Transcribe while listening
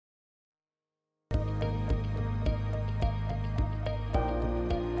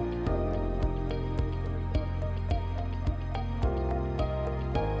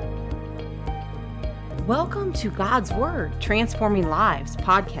Welcome to God's Word, Transforming Lives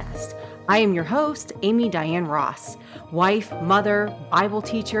podcast. I am your host, Amy Diane Ross, wife, mother, Bible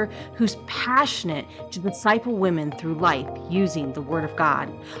teacher, who's passionate to disciple women through life using the Word of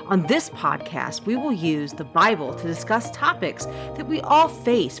God. On this podcast, we will use the Bible to discuss topics that we all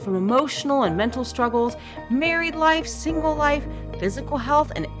face, from emotional and mental struggles, married life, single life, physical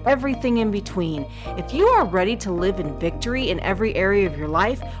health, and everything in between. If you are ready to live in victory in every area of your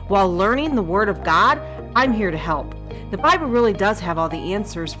life while learning the Word of God, I'm here to help. The Bible really does have all the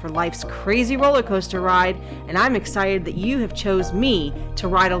answers for life's crazy roller coaster ride, and I'm excited that you have chose me to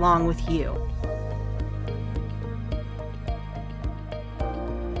ride along with you.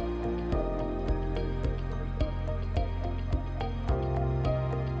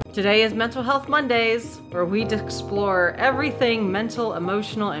 Today is Mental Health Mondays, where we explore everything mental,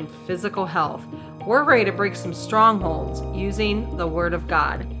 emotional, and physical health. We're ready to break some strongholds using the Word of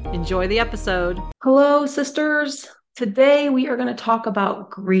God. Enjoy the episode. Hello, sisters. Today we are going to talk about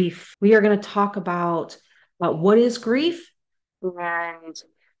grief. We are going to talk about what is grief and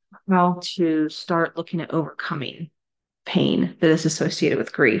how to start looking at overcoming pain that is associated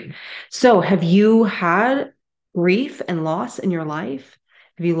with grief. So, have you had grief and loss in your life?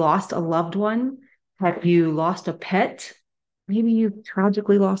 Have you lost a loved one? Have you lost a pet? Maybe you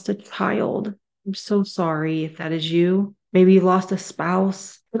tragically lost a child. I'm so sorry if that is you. Maybe you lost a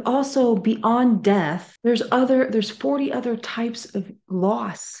spouse. But also beyond death, there's 40 other types of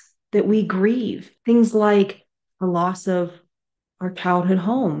loss that we grieve. Things like a loss of our childhood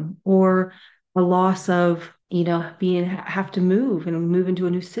home, or a loss of, have to move into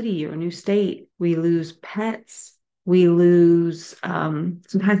a new city or a new state. We lose pets. We lose,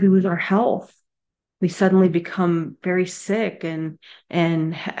 sometimes we lose our health. We suddenly become very sick and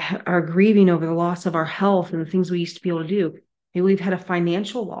are grieving over the loss of our health and the things we used to be able to do. Maybe we've had a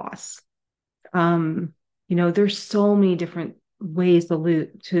financial loss. There's so many different ways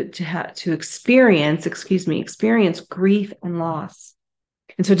to experience grief and loss.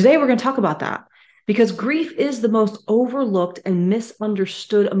 And so today we're going to talk about that, because grief is the most overlooked and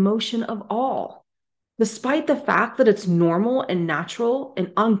misunderstood emotion of all. Despite the fact that it's normal and natural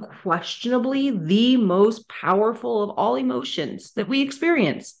and unquestionably the most powerful of all emotions that we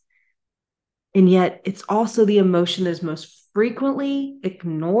experience. And yet it's also the emotion that is most frequently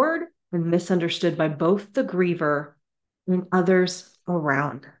ignored and misunderstood by both the griever and others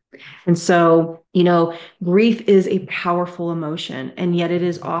around. And so, grief is a powerful emotion, and yet it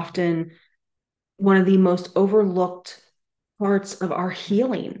is often one of the most overlooked parts of our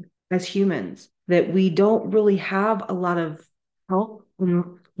healing as humans, that we don't really have a lot of help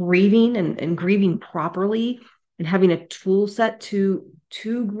in grieving and grieving properly and having a tool set to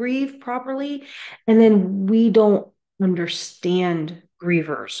grieve properly. And then we don't understand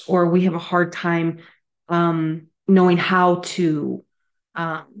grievers, or we have a hard time knowing how to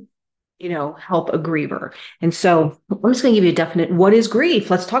help a griever. And so I'm just going to give you a definite, what is grief?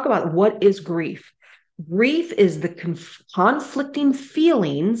 Let's talk about what is grief. Grief is the conflicting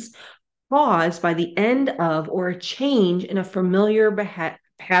feelings caused by the end of or a change in a familiar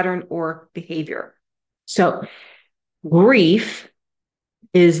pattern or behavior. So grief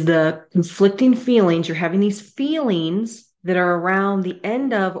is the conflicting feelings. You're having these feelings that are around the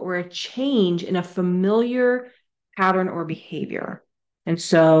end of or a change in a familiar pattern or behavior. And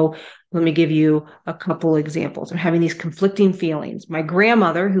so let me give you a couple examples. I'm having these conflicting feelings. My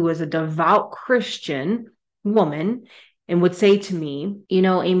grandmother, who was a devout Christian woman, and would say to me,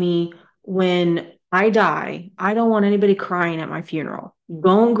 Amy, when I die, I don't want anybody crying at my funeral.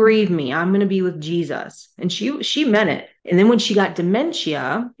 Don't grieve me. I'm going to be with Jesus. And she meant it. And then when she got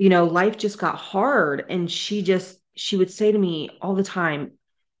dementia, life just got hard. And she would say to me all the time,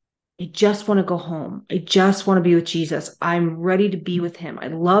 I just want to go home. I just want to be with Jesus. I'm ready to be with him. I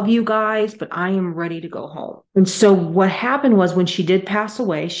love you guys, but I am ready to go home. And so what happened was, when she did pass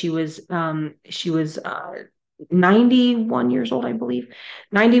away, she was 91 years old, I believe,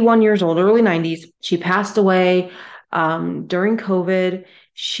 91 years old, early 90s. She passed away during COVID.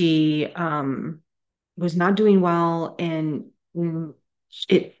 She was not doing well, and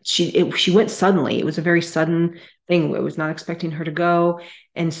she went suddenly. It was a very sudden thing. I was not expecting her to go.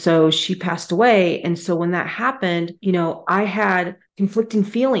 And so she passed away. And so when that happened, I had conflicting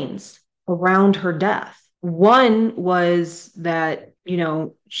feelings around her death. One was that,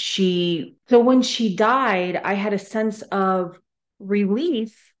 so when she died, I had a sense of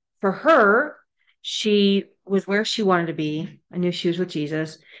relief for her. She was where she wanted to be. I knew she was with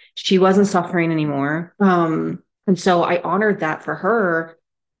Jesus. She wasn't suffering anymore. And so I honored that for her,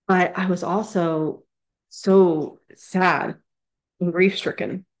 but I was also so sad and grief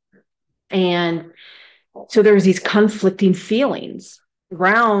stricken. And So there was these conflicting feelings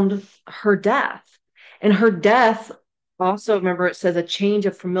around her death. And her death also, remember, it says a change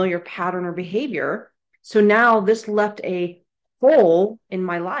of familiar pattern or behavior. So now this left a hole in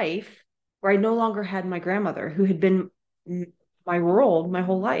my life where I no longer had my grandmother, who had been my world my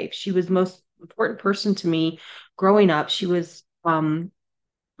whole life. She was the most important person to me growing up. She was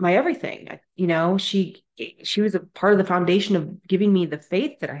my everything. She was a part of the foundation of giving me the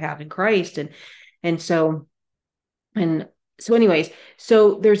faith that I have in Christ. And so and so, anyways,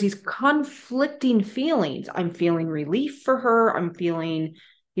 so there's these conflicting feelings. I'm feeling relief for her. I'm feeling,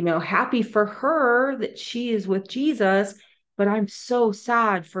 happy for her that she is with Jesus, but I'm so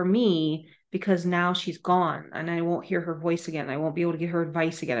sad for me because now she's gone and I won't hear her voice again. I won't be able to get her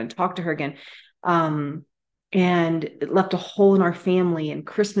advice again and talk to her again. Um, and it left a hole in our family, and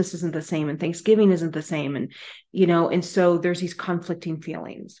Christmas isn't the same, and Thanksgiving isn't the same. And so there's these conflicting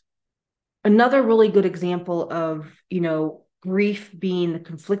feelings. Another really good example of, grief being the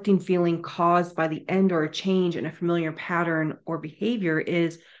conflicting feeling caused by the end or a change in a familiar pattern or behavior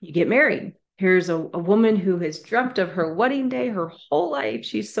is you get married. Here's a woman who has dreamt of her wedding day her whole life.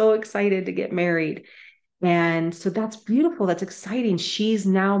 She's so excited to get married. And so that's beautiful. That's exciting. She's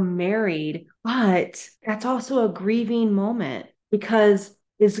now married, but that's also a grieving moment because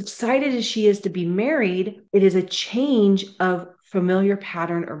as excited as she is to be married, it is a change of familiar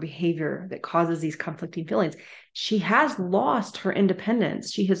pattern or behavior that causes these conflicting feelings. She has lost her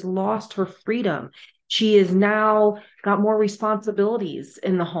independence. She has lost her freedom. She is now got more responsibilities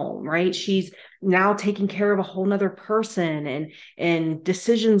in the home, right? She's now taking care of a whole nother person, and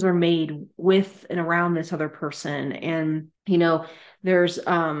decisions are made with and around this other person. And there's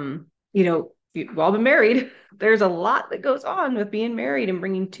we've all been married. There's a lot that goes on with being married and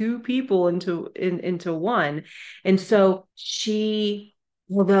bringing two people into one. And so she,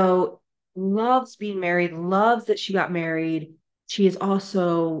 although loves being married, loves that she got married, she is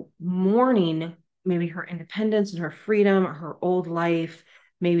also mourning maybe her independence and her freedom or her old life,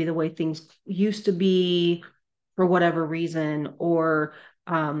 maybe the way things used to be for whatever reason, or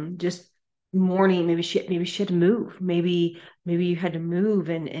just mourning. Maybe she had to move. Maybe you had to move,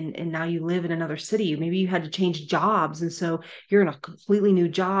 and now you live in another city. Maybe you had to change jobs, and so you're in a completely new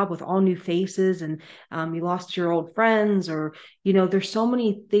job with all new faces, and you lost your old friends, or there's so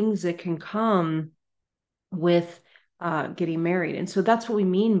many things that can come with getting married. And so that's what we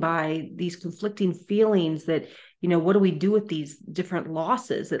mean by these conflicting feelings that, what do we do with these different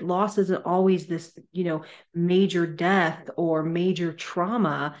losses? That loss isn't always this, major death or major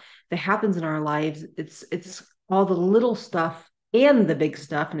trauma that happens in our lives. It's all the little stuff and the big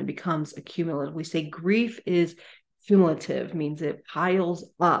stuff, and it becomes accumulative. We say grief is cumulative, means it piles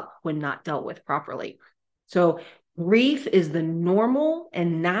up when not dealt with properly. So grief is the normal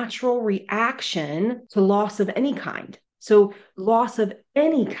and natural reaction to loss of any kind. So, loss of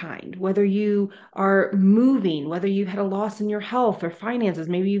any kind, whether you are moving, whether you had a loss in your health or finances,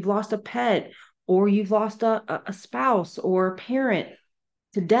 maybe you've lost a pet, or you've lost a spouse or a parent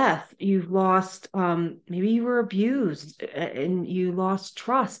to death, you've lost, maybe you were abused and you lost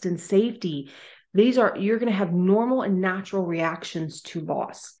trust and safety. You're going to have normal and natural reactions to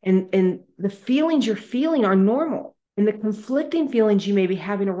loss, and the feelings you're feeling are normal, and the conflicting feelings you may be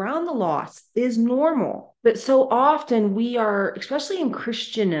having around the loss is normal. But so often we are, especially in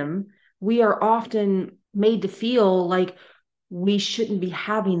Christendom, we are often made to feel like we shouldn't be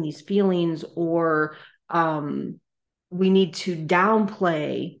having these feelings, or we need to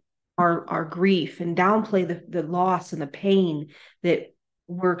downplay our grief and downplay the loss and the pain that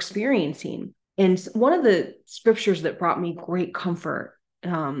we're experiencing. And one of the scriptures that brought me great comfort,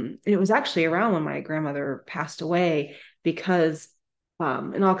 it was actually around when my grandmother passed away, because,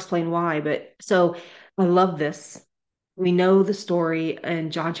 and I'll explain why, but so I love this. We know the story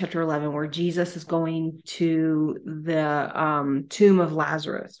in John chapter 11 where Jesus is going to the tomb of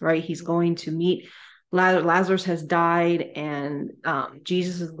Lazarus, right? He's going to meet Lazarus has died, and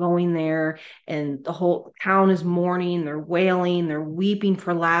Jesus is going there, and the whole town is mourning. They're wailing, they're weeping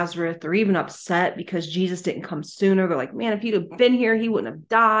for Lazarus. They're even upset because Jesus didn't come sooner. They're like, man, if he'd have been here, he wouldn't have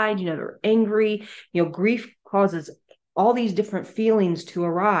died. They're angry. Grief causes all these different feelings to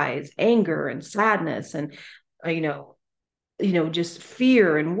arise: anger and sadness, and just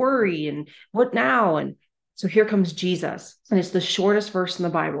fear and worry, and what now? And so here comes Jesus, and it's the shortest verse in the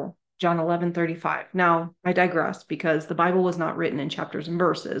Bible, John 11:35. Now, I digress, because the Bible was not written in chapters and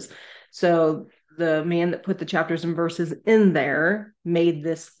verses. So the man that put the chapters and verses in there made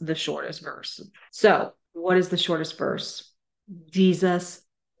this the shortest verse. So what is the shortest verse? Jesus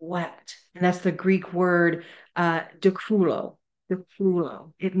wept. And that's the Greek word, dokrulo.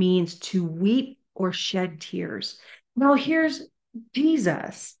 Dokrulo. It means to weep or shed tears. Now here's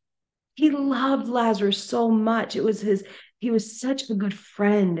Jesus. He loved Lazarus so much. He was such a good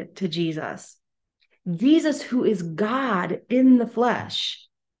friend to Jesus. Jesus, who is God in the flesh.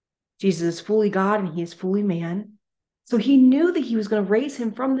 Jesus is fully God and he is fully man. So he knew that he was going to raise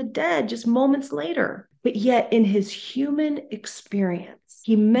him from the dead just moments later. But yet, in his human experience,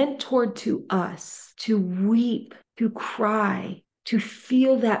 he mentored to us to weep, to cry, to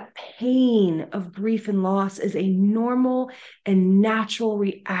feel that pain of grief and loss as a normal and natural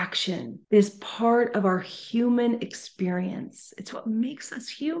reaction. It is part of our human experience. It's what makes us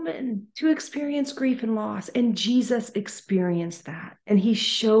human to experience grief and loss. And Jesus experienced that. And he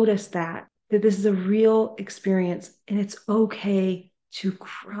showed us that this is a real experience and it's okay to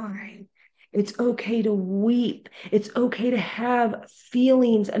cry. It's okay to weep. It's okay to have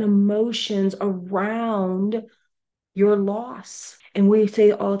feelings and emotions around your loss. And we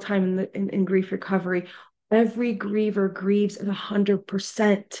say all the time in grief recovery, every griever grieves at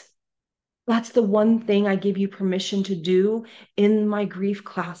 100%. That's the one thing I give you permission to do in my grief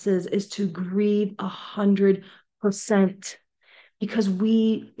classes is to grieve 100%. Because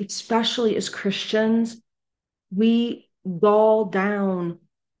we, especially as Christians, we dull down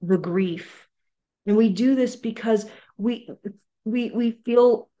the grief. And we do this because we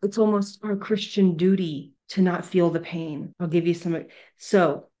feel it's almost our Christian duty to not feel the pain. I'll give you some.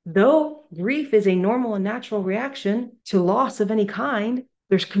 So, though grief is a normal and natural reaction to loss of any kind,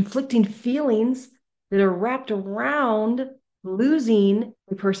 there's conflicting feelings that are wrapped around losing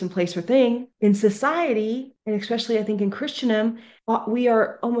a person, place, or thing. In society, and especially I think in Christendom, we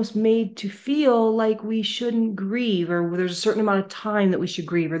are almost made to feel like we shouldn't grieve, or there's a certain amount of time that we should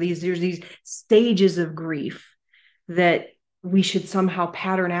grieve, or there's these stages of grief that we should somehow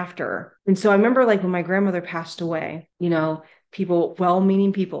pattern after. And so I remember like when my grandmother passed away, people,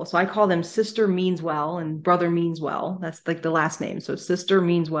 well-meaning people. So I call them sister means well and brother means well. That's like the last name. So sister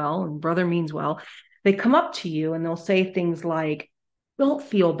means well and brother means well. They come up to you and they'll say things like, don't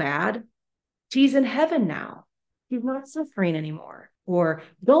feel bad. She's in heaven now. She's not suffering anymore. Or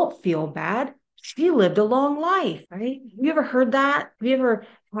don't feel bad. She lived a long life, right? Have you ever heard that? Have you ever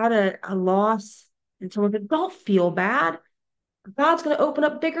had a loss and someone said, don't feel bad. God's going to open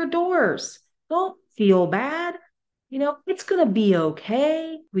up bigger doors. Don't feel bad. It's going to be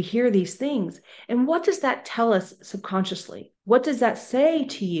okay. We hear these things. And what does that tell us subconsciously? What does that say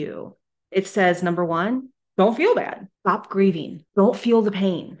to you? It says, number one, don't feel bad. Stop grieving. Don't feel the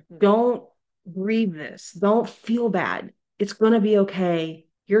pain. Don't grieve this. Don't feel bad. It's going to be okay.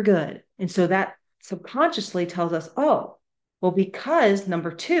 You're good. And so that subconsciously tells us, oh, well, because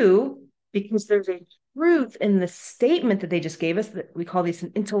number two, because there's a truth in the statement that they just gave us, that we call this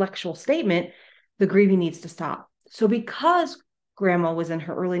an intellectual statement, the grieving needs to stop. So because grandma was in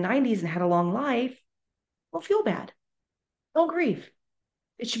her early 90s and had a long life, don't feel bad. Don't grieve.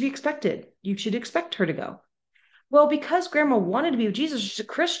 It should be expected. You should expect her to go. Well, because grandma wanted to be with Jesus, she's a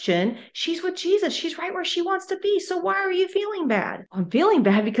Christian, she's with Jesus. She's right where she wants to be. So why are you feeling bad? I'm feeling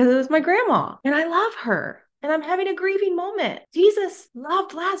bad because it was my grandma and I love her and I'm having a grieving moment. Jesus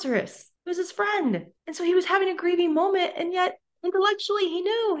loved Lazarus. He was his friend. And so he was having a grieving moment. And yet intellectually, he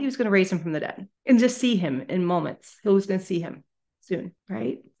knew he was going to raise him from the dead and just see him in moments. He was going to see him soon,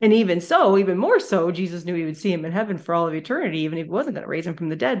 right? And even so, even more so, Jesus knew he would see him in heaven for all of eternity, even if he wasn't going to raise him from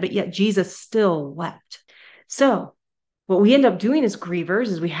the dead. But yet Jesus still wept. So what we end up doing as grievers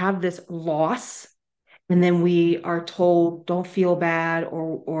is we have this loss, and then we are told, don't feel bad,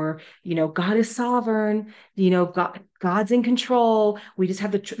 or God is sovereign, God's in control. We just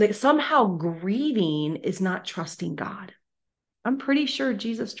have somehow grieving is not trusting God. I'm pretty sure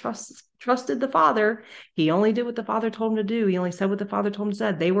Jesus trusted the Father. He only did what the Father told him to do. He only said what the Father told him to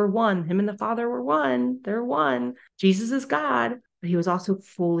say. They were one. Him and the Father were one. They're one. Jesus is God, but he was also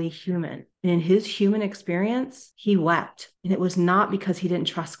fully human. And in his human experience, he wept. And it was not because he didn't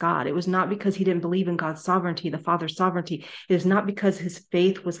trust God. It was not because he didn't believe in God's sovereignty, the Father's sovereignty. It is not because his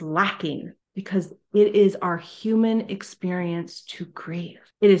faith was lacking, because it is our human experience to grieve.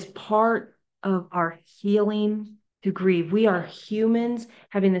 It is part of our healing to grieve. We are humans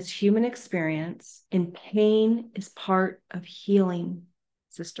having this human experience, and pain is part of healing,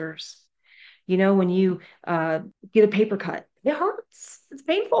 sisters. When you get a paper cut, it hurts. It's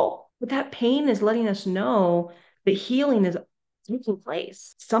painful. But that pain is letting us know that healing is taking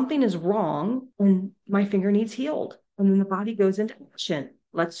place. Something is wrong and my finger needs healed. And then the body goes into action.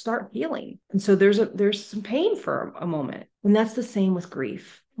 Let's start healing. And so there's some pain for a moment. And that's the same with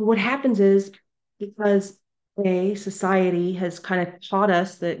grief. What happens is, because society has kind of taught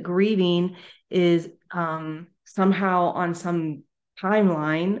us that grieving is somehow on some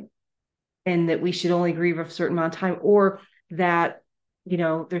timeline and that we should only grieve a certain amount of time, or that,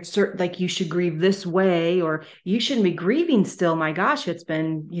 there's certain, like, you should grieve this way, or you shouldn't be grieving still. My gosh, it's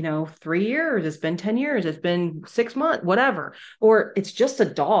been, 3 years, it's been 10 years, it's been 6 months, whatever. Or it's just a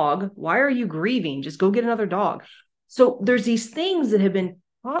dog. Why are you grieving? Just go get another dog. So there's these things that have been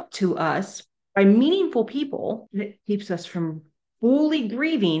taught to us by meaningful people that keeps us from fully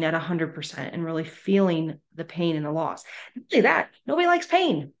grieving at 100% and really feeling the pain and the loss. Not only that, nobody likes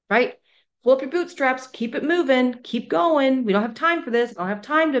pain, right? Pull up your bootstraps, keep it moving, keep going. We don't have time for this. I don't have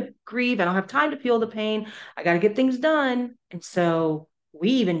time to grieve. I don't have time to feel the pain. I got to get things done. And so we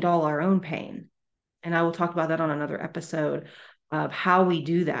even dull our own pain. And I will talk about that on another episode of how we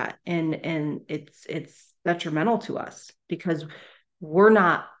do that. And it's detrimental to us because we're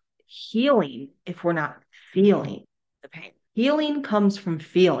not healing if we're not feeling the pain. Healing comes from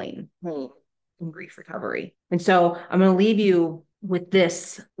feeling in grief recovery. And so I'm going to leave you with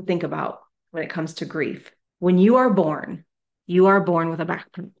this to think about when it comes to grief. When you are born with a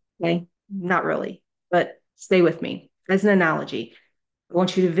backpack. Okay. Not really, but stay with me as an analogy. I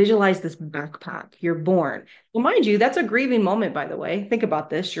want you to visualize this backpack. You're born. Well, mind you, that's a grieving moment, by the way. Think about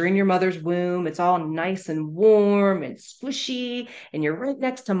this. You're in your mother's womb. It's all nice and warm and squishy, and you're right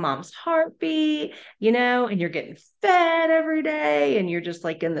next to mom's heartbeat, and you're getting fed every day, and you're just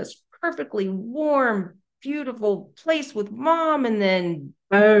like in this perfectly warm, beautiful place with mom. And then,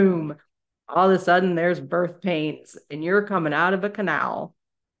 boom, all of a sudden there's birth pains, and you're coming out of a canal.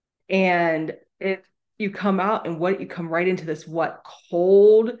 And you come out, and you come right into this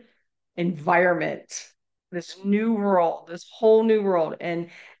cold environment, this new world, this whole new world, and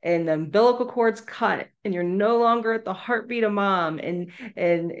the umbilical cord's cut, and you're no longer at the heartbeat of mom, and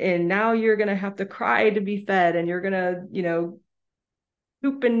now you're gonna have to cry to be fed, and you're gonna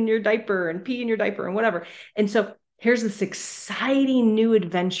poop in your diaper and pee in your diaper and whatever. And so here's this exciting new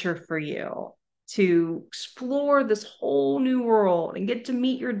adventure for you to explore this whole new world and get to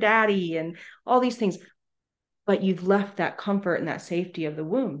meet your daddy and all these things. But you've left that comfort and that safety of the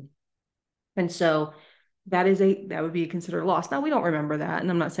womb. And so that would be considered a loss. Now, we don't remember that. And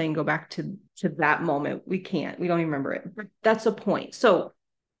I'm not saying go back to that moment. We can't. We don't even remember it. But that's the point. So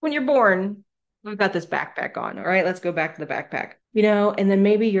when you're born, we've got this backpack on. All right, let's go back to the backpack. And then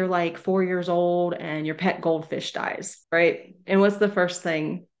maybe you're like 4 years old and your pet goldfish dies, right? And what's the first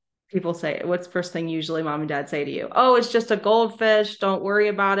thing people say? What's the first thing usually mom and dad say to you? Oh, it's just a goldfish. Don't worry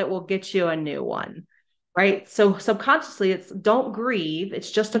about it. We'll get you a new one. Right. So subconsciously, it's don't grieve.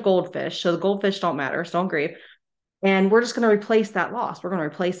 It's just a goldfish. So the goldfish don't matter. So don't grieve. And we're just going to replace that loss. We're going to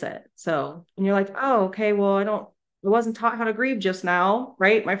replace it. So, and you're like, oh, okay, well, I wasn't taught how to grieve just now.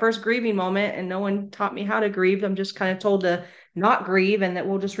 Right. My first grieving moment, and no one taught me how to grieve. I'm just kind of told to not grieve and that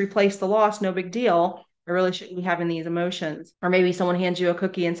we'll just replace the loss. No big deal. I really shouldn't be having these emotions. Or maybe someone hands you a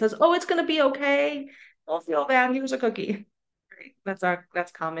cookie and says, oh, it's going to be okay. Don't feel bad. Here's a cookie.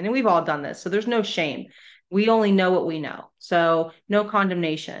 That's common. And we've all done this. So there's no shame. We only know what we know. So no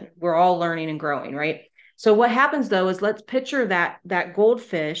condemnation. We're all learning and growing, right? So what happens though is let's picture that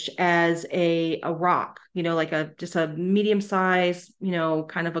goldfish as a rock, like just a medium size,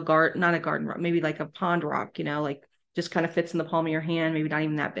 kind of not a garden rock, maybe like a pond rock, like just kind of fits in the palm of your hand, maybe not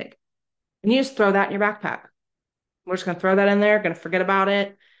even that big. And you just throw that in your backpack. We're just going to throw that in there, going to forget about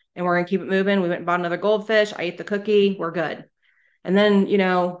it, and we're going to keep it moving. We went and bought another goldfish. I ate the cookie. We're good. And then,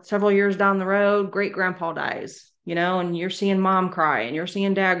 several years down the road, great grandpa dies, and you're seeing mom cry and you're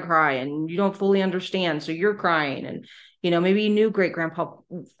seeing dad cry and you don't fully understand. So you're crying, and, maybe you knew great grandpa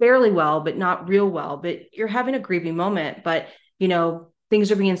fairly well, but not real well, but you're having a grieving moment. But,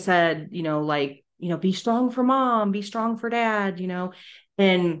 things are being said, like, be strong for mom, be strong for dad,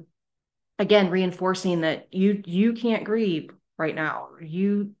 and again, reinforcing that you can't grieve right now.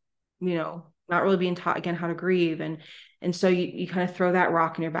 Not really being taught again how to grieve. And so you kind of throw that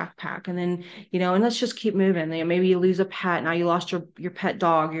rock in your backpack, and then, and let's just keep moving. Maybe you lose a pet. Now you lost your pet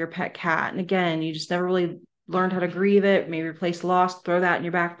dog or your pet cat. And again, you just never really learned how to grieve it. Maybe replace loss, throw that in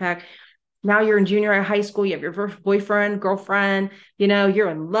your backpack. Now you're in junior high school. You have your boyfriend, girlfriend, you're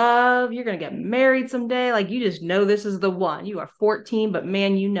in love. You're going to get married someday. Like, you just know this is the one. You are 14, but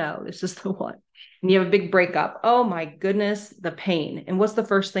man, this is the one. And you have a big breakup. Oh my goodness, the pain. And what's the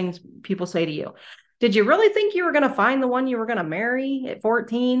first things people say to you? Did you really think you were going to find the one you were going to marry at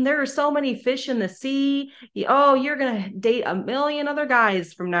 14? There are so many fish in the sea. Oh, you're going to date a million other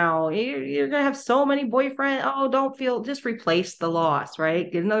guys from now. You're going to have so many boyfriends. Oh, just replace the loss,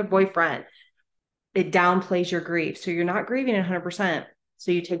 right? Get another boyfriend. It downplays your grief. So you're not grieving 100%.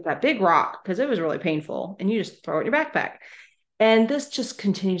 So you take that big rock, because it was really painful, and you just throw it in your backpack. And this just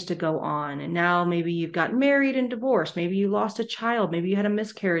continues to go on. And now maybe you've gotten married and divorced. Maybe you lost a child. Maybe you had a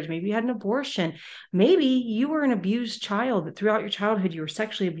miscarriage. Maybe you had an abortion. Maybe you were an abused child that throughout your childhood, you were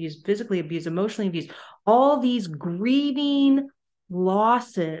sexually abused, physically abused, emotionally abused. All these grieving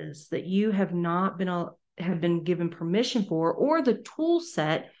losses that you have been given permission for, or the tool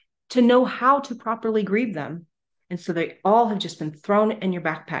set to know how to properly grieve them. And so they all have just been thrown in your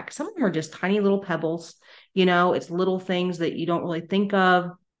backpack. Some of them are just tiny little pebbles, it's little things that you don't really think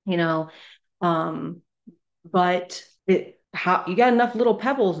of, you know, um, but how you got enough little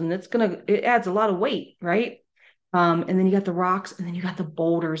pebbles and it adds a lot of weight, right? And then you got the rocks, and then you got the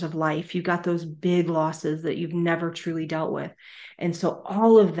boulders of life. You got those big losses that you've never truly dealt with. And so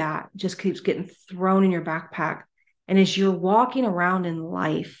all of that just keeps getting thrown in your backpack. And as you're walking around in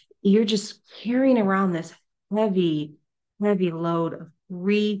life, you're just carrying around this heavy, heavy load of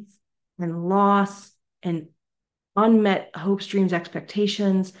grief and loss and unmet hopes, dreams,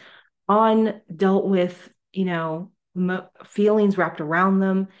 expectations, undealt with, feelings wrapped around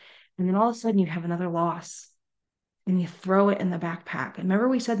them. And then all of a sudden you have another loss and you throw it in the backpack. And remember,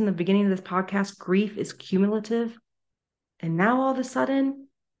 we said in the beginning of this podcast, grief is cumulative. And now all of a sudden,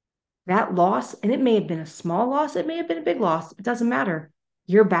 that loss, and it may have been a small loss, it may have been a big loss, it doesn't matter.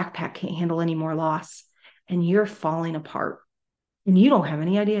 Your backpack can't handle any more loss and you're falling apart. And you don't have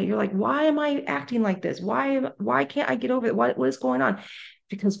any idea. You're like, why am I acting like this? Why can't I get over it? What is going on?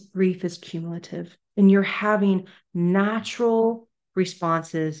 Because grief is cumulative and you're having natural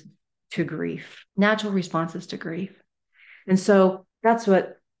responses to grief. And so that's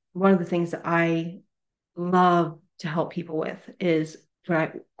one of the things that I love to help people with is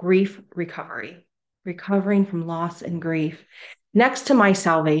grief recovery, recovering from loss and grief. Next to my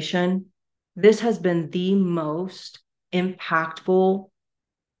salvation, this has been the most impactful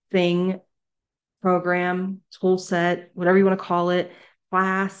program, tool set, whatever you want to call it,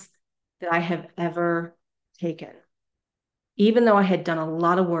 class that I have ever taken. Even though I had done a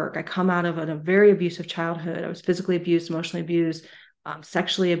lot of work, I come out of a very abusive childhood. I was physically abused, emotionally abused,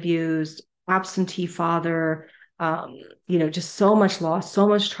 sexually abused, absentee father, just so much loss, so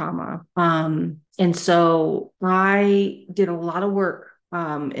much trauma. And so I did a lot of work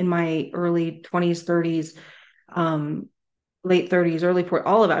in my early 20s, 30s, late 30s, early 40s,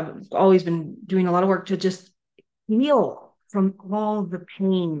 all of it. I've always been doing a lot of work to just heal from all the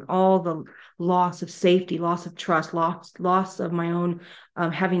pain, all the loss of safety, loss of trust, loss of my own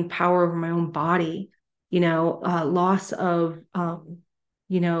having power over my own body, loss of,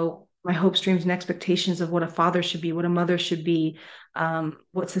 my hopes, dreams, and expectations of what a father should be, what a mother should be,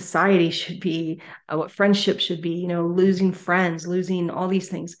 what society should be, what friendship should be, losing friends, losing all these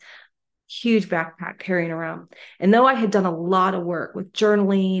things. Huge backpack carrying around. And though I had done a lot of work with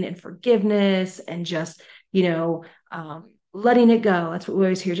journaling and forgiveness and just, letting it go. That's what we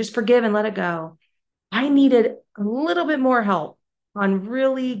always hear. Just forgive and let it go. I needed a little bit more help on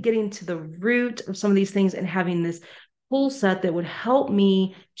really getting to the root of some of these things and having this tool set that would help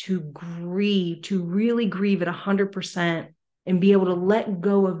me to really grieve at 100% and be able to let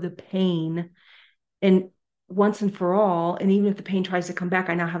go of the pain and once and for all. And even if the pain tries to come back,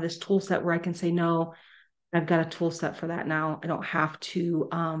 I now have this tool set where I can say, no, I've got a tool set for that now. I don't have to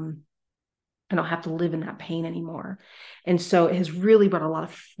live in that pain anymore. And so it has really brought a lot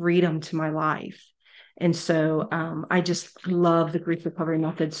of freedom to my life. And so I just love the grief recovery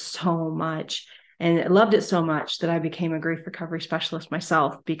method so much. And I loved it so much that I became a grief recovery specialist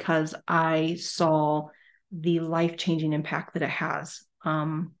myself because I saw the life-changing impact that it has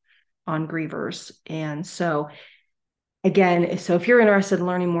on grievers. And so again, if you're interested in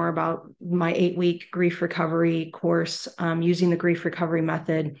learning more about my 8-week grief recovery course, using the grief recovery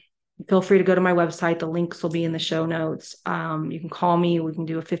method, feel free to go to my website. The links will be in the show notes. You can call me. We can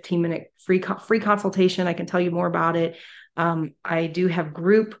do a 15-minute free consultation. I can tell you more about it. I do have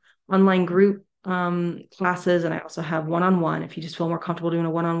online group classes, and I also have one-on-one. If you just feel more comfortable doing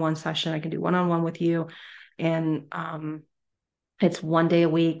a one-on-one session, I can do one-on-one with you. And it's 1 day a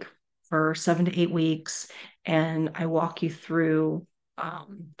week for 7 to 8 weeks. And I walk you through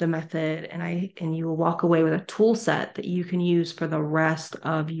the method, and you will walk away with a tool set that you can use for the rest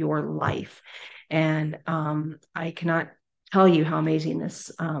of your life. And I cannot tell you how amazing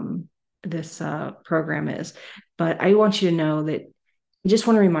this program is, but I want you to know that I just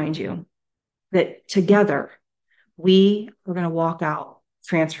want to remind you that together we are going to walk out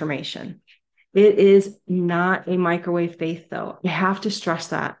transformation. It is not a microwave faith, though. I have to stress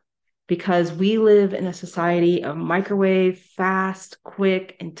that, because we live in a society of microwave, fast,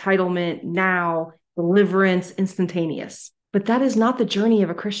 quick, entitlement, now, deliverance, instantaneous. But that is not the journey of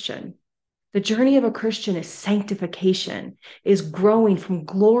a Christian. The journey of a Christian is sanctification, is growing from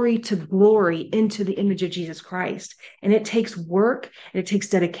glory to glory into the image of Jesus Christ. And it takes work, and it takes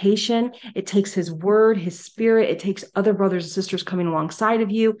dedication. It takes his word, his spirit. It takes other brothers and sisters coming alongside of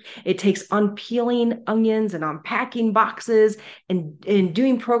you. It takes unpeeling onions and unpacking boxes and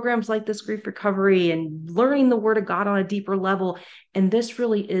doing programs like this grief recovery and learning the word of God on a deeper level. And this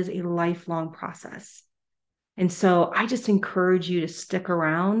really is a lifelong process. And so I just encourage you to stick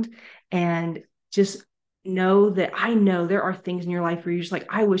around and just know that I know there are things in your life where you're just like,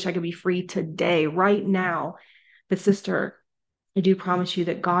 I wish I could be free today, right now. But sister, I do promise you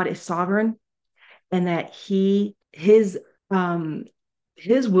that God is sovereign and that his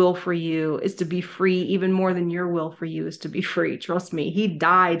will for you is to be free even more than your will for you is to be free. Trust me, he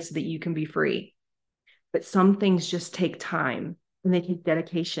died so that you can be free. But some things just take time, and they take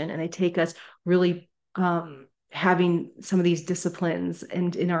dedication, and they take us really having some of these disciplines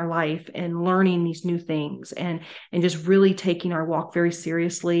and in our life and learning these new things and just really taking our walk very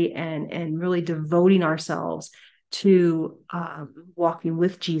seriously and really devoting ourselves to walking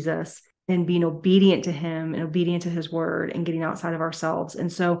with Jesus and being obedient to him and obedient to his word and getting outside of ourselves.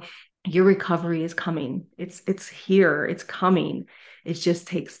 And so your recovery is coming. It's here. It's coming. It just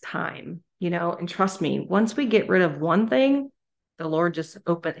takes time, and trust me, once we get rid of one thing, the Lord just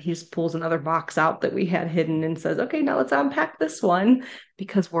pulls another box out that we had hidden and says, okay, now let's unpack this one,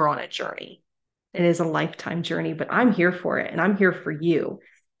 because we're on a journey. It is a lifetime journey, but I'm here for it and I'm here for you.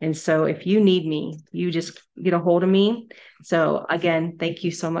 And so if you need me, you just get a hold of me. So again, thank you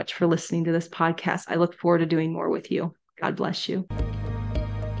so much for listening to this podcast. I look forward to doing more with you. God bless you.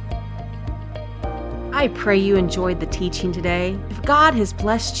 I pray you enjoyed the teaching today. If God has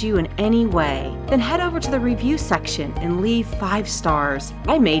blessed you in any way, then head over to the review section and leave 5 stars.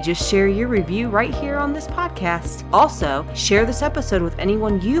 I may just share your review right here on this podcast. Also, share this episode with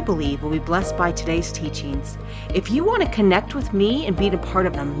anyone you believe will be blessed by today's teachings. If you want to connect with me and be a part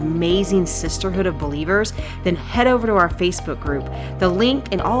of an amazing sisterhood of believers, then head over to our Facebook group. The link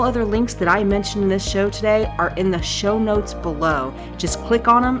and all other links that I mentioned in this show today are in the show notes below. Just click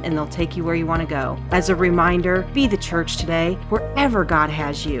on them and they'll take you where you want to go. As a reminder, be the church today, wherever God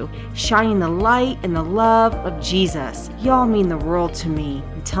has you, shining the light and the love of Jesus. Y'all mean the world to me.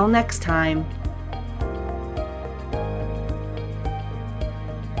 Until next time.